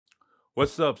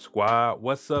What's up, squad?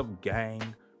 What's up,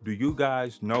 gang? Do you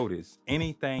guys notice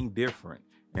anything different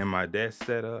in my desk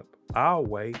setup? I'll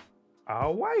wait.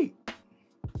 I'll wait.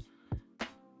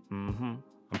 I'm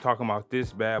talking about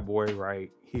this bad boy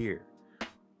right here.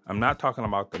 I'm not talking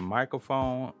about the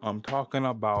microphone. I'm talking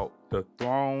about the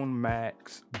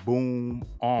Thronmax Boom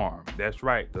arm. That's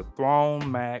right, the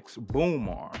Thronmax Boom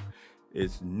arm.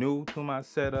 It's new to my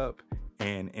setup,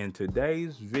 and in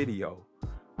today's video,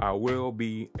 I will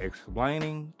be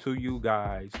explaining to you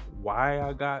guys why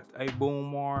I got a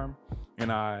boom arm,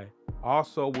 and I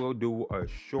also will do a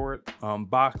short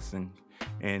unboxing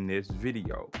in this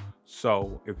video.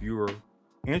 So if you're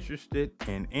interested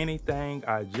in anything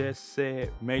I just said,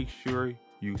 make sure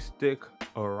you stick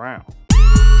around.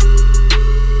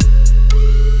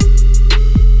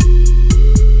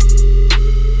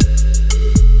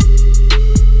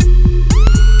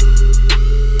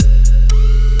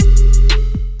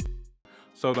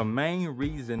 So the main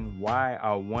reason why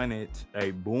I wanted a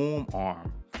boom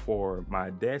arm for my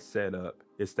desk setup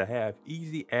is to have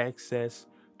easy access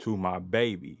to my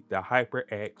baby, the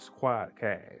HyperX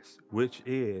quadcast, which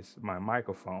is my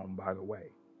microphone, by the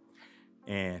way.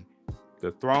 And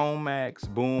the Thronmax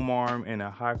boom arm and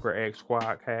the HyperX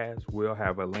quadcast will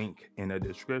have a link in the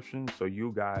description so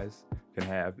you guys can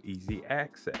have easy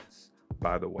access,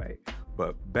 by the way.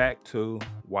 But back to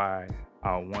why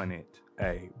I wanted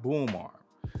a boom arm.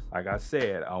 Like I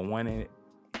said, I wanted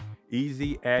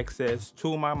easy access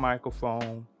to my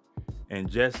microphone and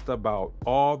just about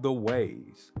all the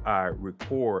ways I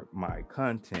record my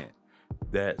content.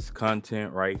 That's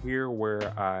content right here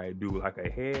where I do like a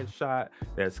headshot.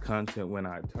 That's content when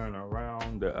I turn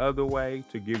around the other way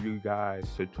to give you guys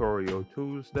Tutorial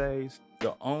Tuesdays.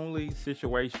 The only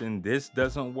situation this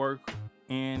doesn't work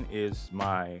in is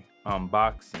my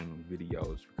unboxing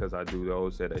videos, because I do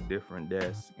those at a different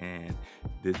desk and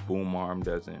this boom arm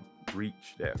doesn't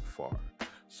reach that far.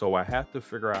 So I have to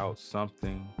figure out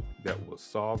something that will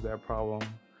solve that problem.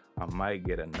 I might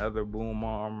get another boom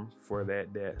arm for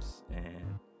that desk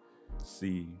and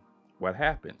see what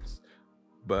happens.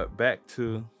 But back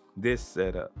to this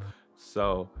setup.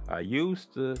 So I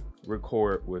used to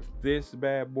record with this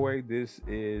bad boy. This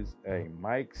is a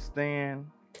mic stand,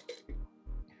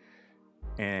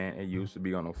 and it used to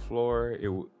be on the floor.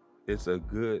 It's a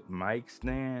good mic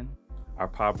stand. I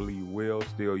probably will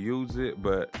still use it,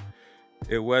 but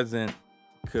it wasn't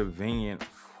convenient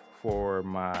for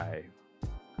my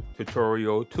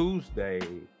Tutorial Tuesday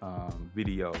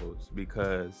videos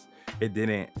because it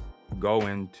didn't go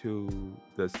into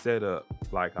the setup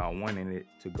like I wanted it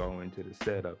to go into the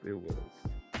setup. It was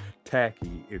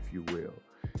tacky, if you will.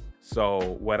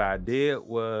 So what I did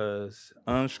was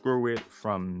unscrew it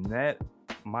from that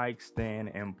mic stand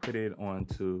and put it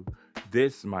onto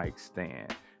this mic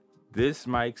stand. This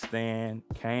mic stand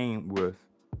came with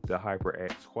the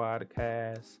HyperX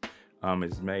quadcast.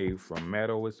 It's made from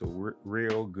metal. It's a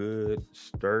real good,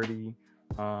 sturdy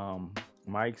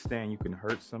mic stand. You can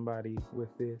hurt somebody with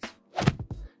this,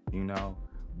 you know.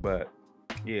 But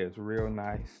yeah, it's real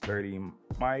nice, sturdy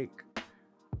mic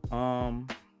arm.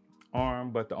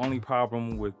 But the only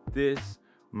problem with this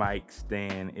mic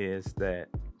stand is that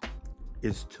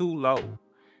it's too low,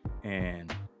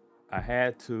 and I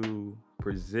had to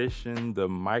position the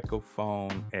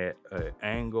microphone at an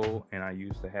angle, and I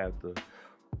used to have to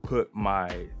put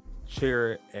my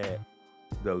chair at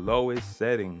the lowest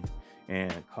setting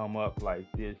and come up like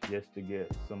this just to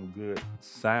get some good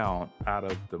sound out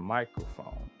of the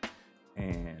microphone.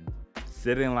 And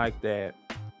sitting like that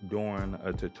during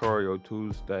a Tutorial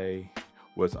Tuesday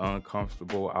was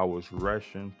uncomfortable. I was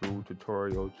rushing through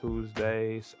Tutorial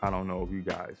Tuesdays. I don't know if you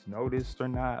guys noticed or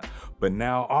not, but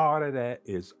now all of that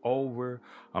is over.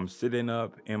 I'm sitting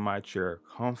up in my chair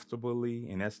comfortably,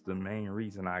 and that's the main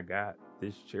reason I got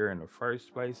this chair in the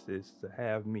first place, is to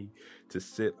have me to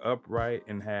sit upright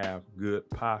and have good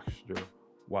posture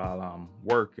while I'm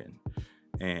working.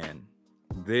 And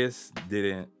this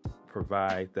didn't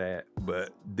provide that, but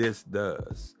this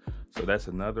does. So that's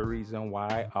another reason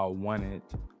why I wanted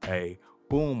a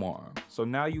boom arm. So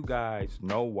now you guys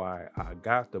know why I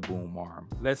got the boom arm.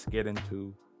 Let's get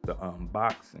into the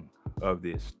unboxing of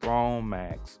this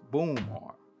Thronmax boom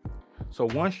arm. So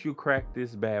once you crack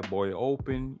this bad boy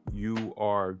open, you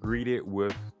are greeted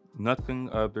with nothing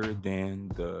other than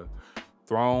the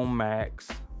Thronmax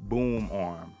boom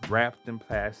arm wrapped in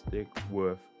plastic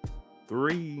with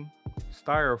 3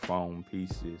 styrofoam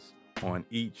pieces on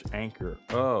each anchor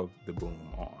of the boom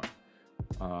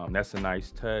arm. That's a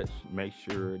nice touch. Make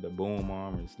sure the boom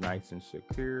arm is nice and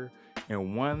secure.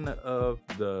 And one of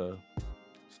the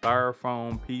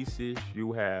styrofoam pieces.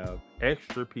 You have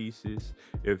extra pieces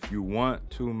if you want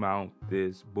to mount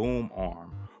this boom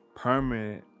arm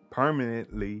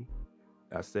permanently.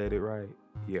 I said it right.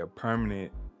 Yeah,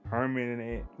 permanently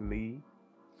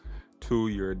to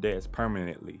your desk,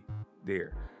 permanently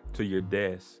there to your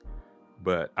desk.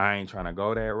 But I ain't trying to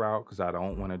go that route because I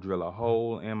don't want to drill a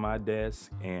hole in my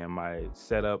desk and my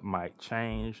setup might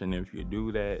change. And if you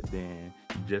do that, then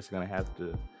you're just going to have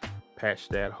to patch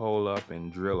that hole up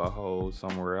and drill a hole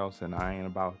somewhere else. And I ain't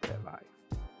about that life.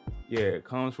 Yeah, it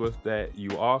comes with that.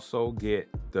 You also get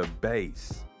the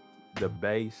base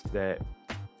that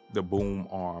the boom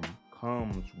arm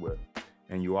comes with.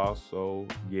 And you also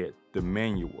get the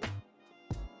manual.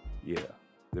 Yeah,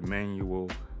 the manual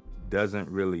doesn't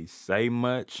really say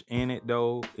much in it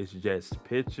though. It's just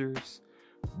pictures.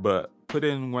 But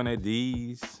putting one of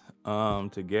these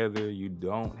together, you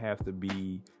don't have to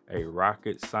be a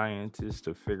rocket scientist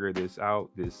to figure this out.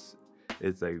 This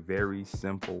is a very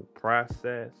simple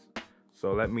process.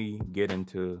 So let me get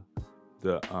into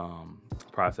the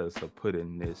process of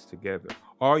putting this together.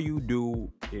 All you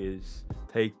do is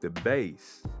take the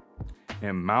base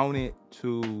and mount it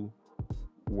to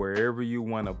wherever you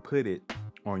want to put it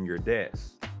on your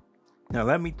desk. Now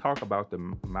let me talk about the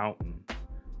mounting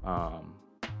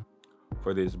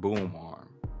for this boom arm.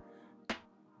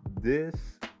 This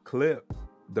clip,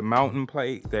 the mounting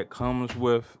plate that comes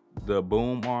with the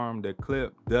boom arm, the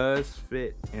clip does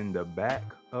fit in the back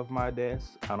of my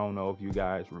desk. I don't know if you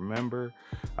guys remember,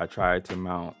 I tried to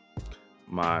mount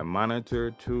my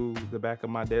monitor to the back of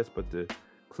my desk, but the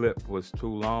clip was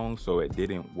too long, so it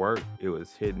didn't work. It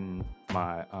was hitting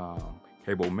my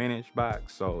cable manage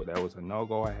box, so that was a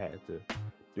no-go. I had to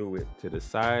do it to the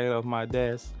side of my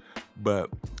desk. But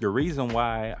the reason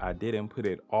why I didn't put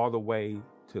it all the way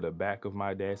to the back of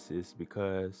my desk is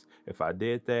because if I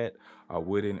did that, I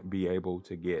wouldn't be able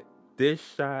to get this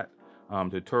shot.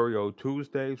 Tutorial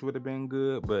Tuesdays would have been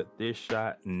good, but this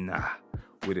shot,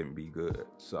 wouldn't be good.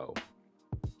 So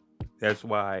that's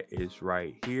why it's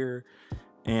right here.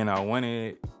 And I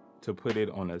wanted to put it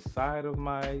on the side of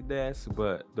my desk,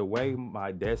 but the way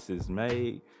my desk is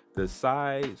made, the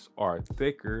sides are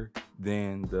thicker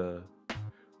than the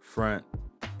front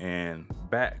and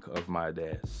back of my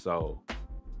desk. So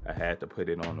I had to put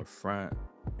it on the front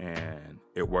and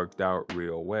it worked out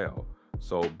real well.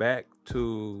 So back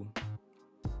to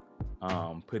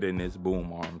putting this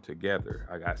boom arm together.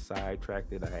 I got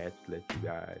sidetracked. I had to let you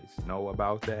guys know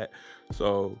about that.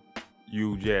 So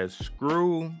you just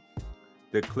screw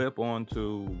the clip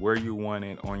onto where you want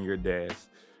it on your desk,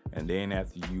 and then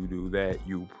after you do that,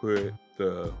 you put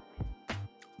the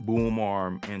boom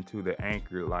arm into the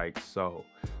anchor like so.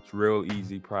 It's a real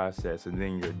easy process, and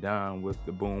then you're done with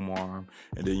the boom arm.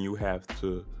 And then you have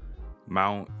to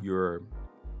mount your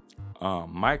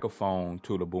microphone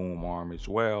to the boom arm as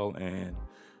well. And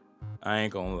I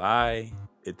ain't gonna lie,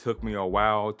 it took me a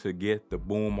while to get the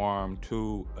boom arm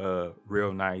to a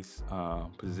real nice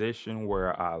position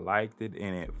where I liked it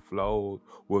and it flowed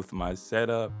with my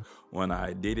setup. When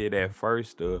I did it at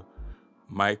first, the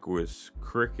mic was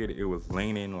crooked. It was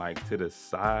leaning like to the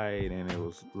side and it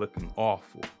was looking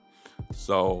awful.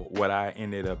 So what I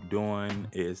ended up doing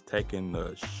is taking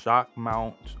the shock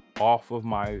mount off of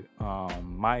my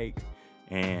mic,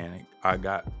 and I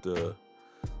got the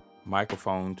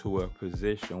microphone to a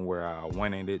position where I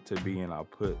wanted it to be, and I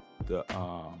put the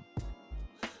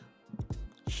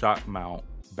shock mount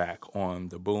back on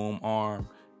the boom arm.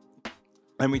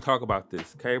 Let me talk about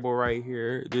this cable right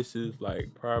here. This is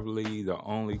like probably the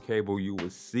only cable you will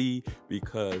see,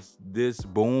 because this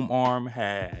boom arm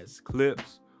has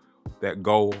clips that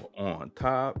go on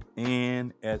top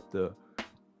and at the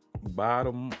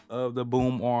bottom of the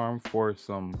boom arm for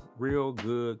some real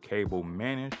good cable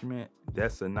management.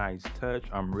 That's a nice touch.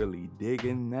 I'm really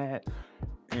digging that.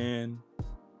 And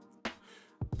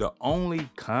the only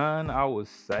con I would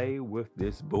say with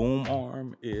this boom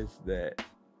arm is that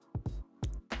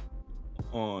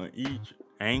on each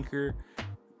anchor,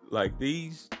 like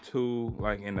these two,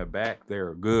 like in the back,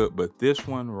 they're good, but this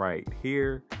one right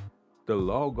here, the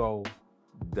logo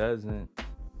doesn't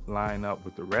line up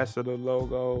with the rest of the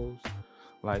logos.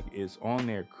 Like it's on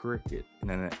there crooked,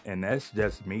 and that's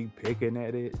just me picking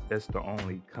at it. That's the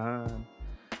only con.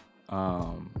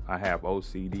 I have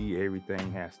OCD.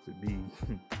 Everything has to be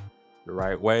the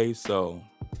right way, so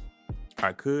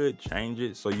I could change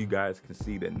it so you guys can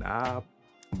see the knob,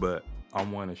 but I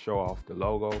want to show off the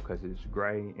logo because it's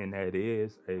gray, and that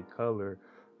is a color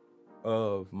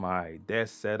of my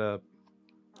desk setup,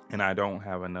 and I don't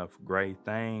have enough gray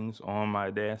things on my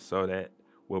desk, so that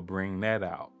will bring that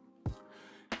out.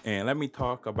 And let me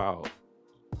talk about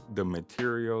the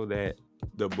material that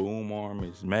the boom arm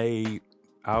is made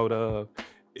out of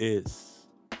is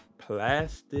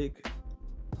plastic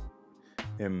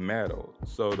and metal.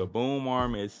 So the boom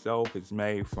arm itself is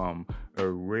made from a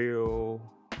real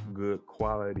good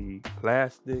quality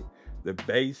plastic. The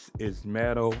base is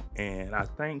metal, and I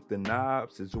think the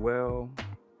knobs as well,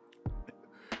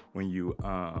 when you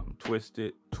twist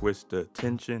the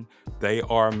tension, they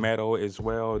are metal as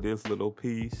well. This little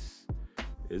piece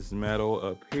is metal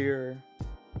up here.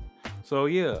 So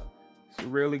yeah, it's a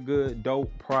really good,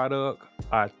 dope product.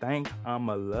 I think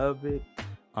I'ma love it.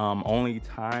 Only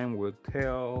time will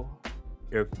tell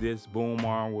if this boom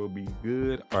arm will be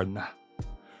good or not.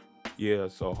 Yeah,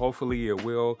 so hopefully it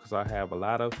will, because I have a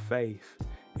lot of faith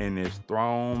in this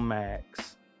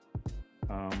Thronmax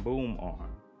boom arm.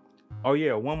 Oh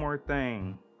yeah, one more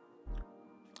thing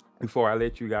before I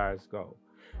let you guys go.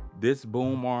 This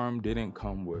boom arm didn't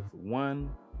come with one,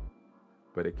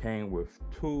 but it came with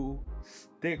 2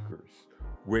 stickers,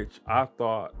 which I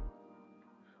thought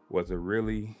was a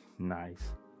really nice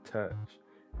touch.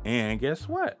 And guess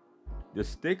what? The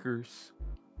stickers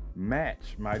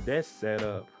match my desk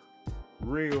setup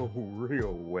real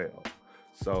well.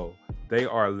 So they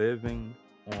are living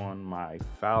on my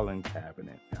filing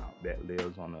cabinet now that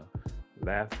lives on the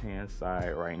left hand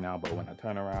side right now, but when I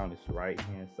turn around, it's the right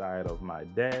hand side of my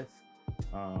desk.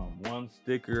 One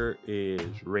sticker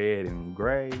is red and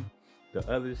gray. The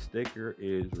other sticker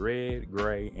is red,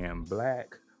 gray, and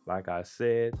black. Like I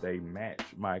said, they match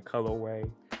my colorway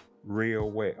real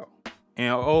well.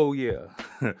 And oh yeah,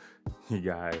 you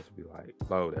guys be like,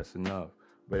 "Oh, that's enough."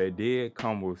 But it did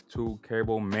come with 2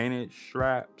 cable managed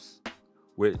straps,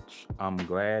 which I'm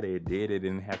glad it did. It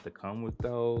didn't have to come with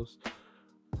those,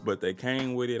 but they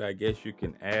came with it. I guess you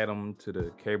can add them to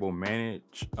the cable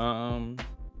managed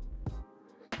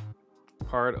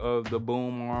part of the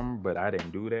boom arm, but I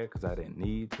didn't do that because I didn't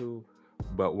need to.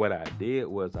 But what I did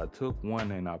was I took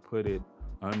one and I put it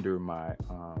under my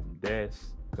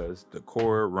desk, because the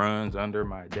cord runs under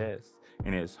my desk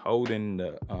and it's holding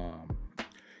the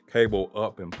cable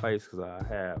up in place, because I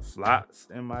have slots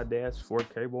in my desk for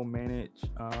cable managed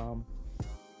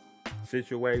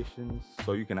situations,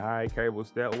 so you can hide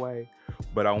cables that way.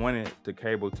 But I wanted the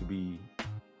cable to be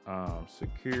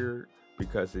secured,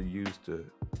 because it used to,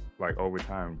 like, over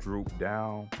time droop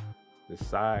down the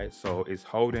side, so it's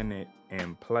holding it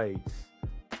in place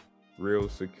real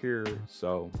secure,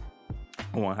 so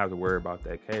I won't have to worry about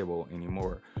that cable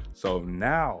anymore. So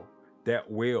now that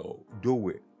will do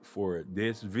it for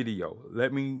this video.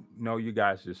 Let me know you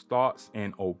guys' thoughts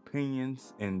and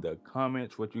opinions in the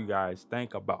comments, what you guys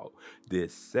think about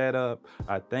this setup.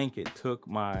 I think it took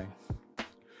my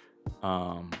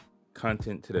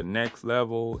content to the next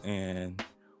level, and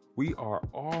we are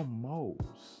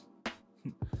almost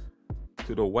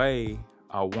to the way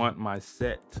I want my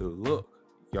set to look,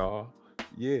 y'all.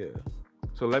 Yeah,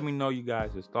 so let me know you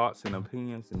guys' thoughts and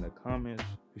opinions in the comments,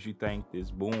 if you think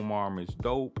this boom arm is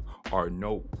dope or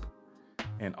nope.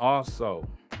 And also,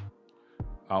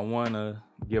 I want to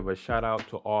give a shout out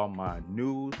to all my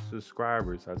new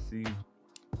subscribers. I see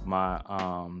my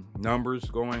numbers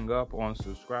going up on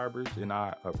subscribers, and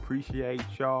I appreciate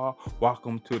y'all.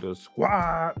 Welcome to the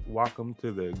squad. Welcome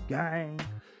to the gang.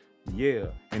 Yeah,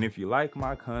 and if you like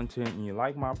my content and you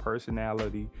like my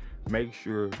personality, make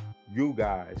sure you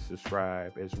guys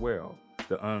subscribe as well,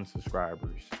 the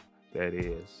unsubscribers, that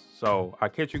is. So I'll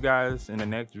catch you guys in the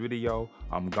next video.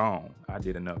 I'm gone. I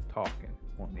did enough talking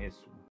on this one.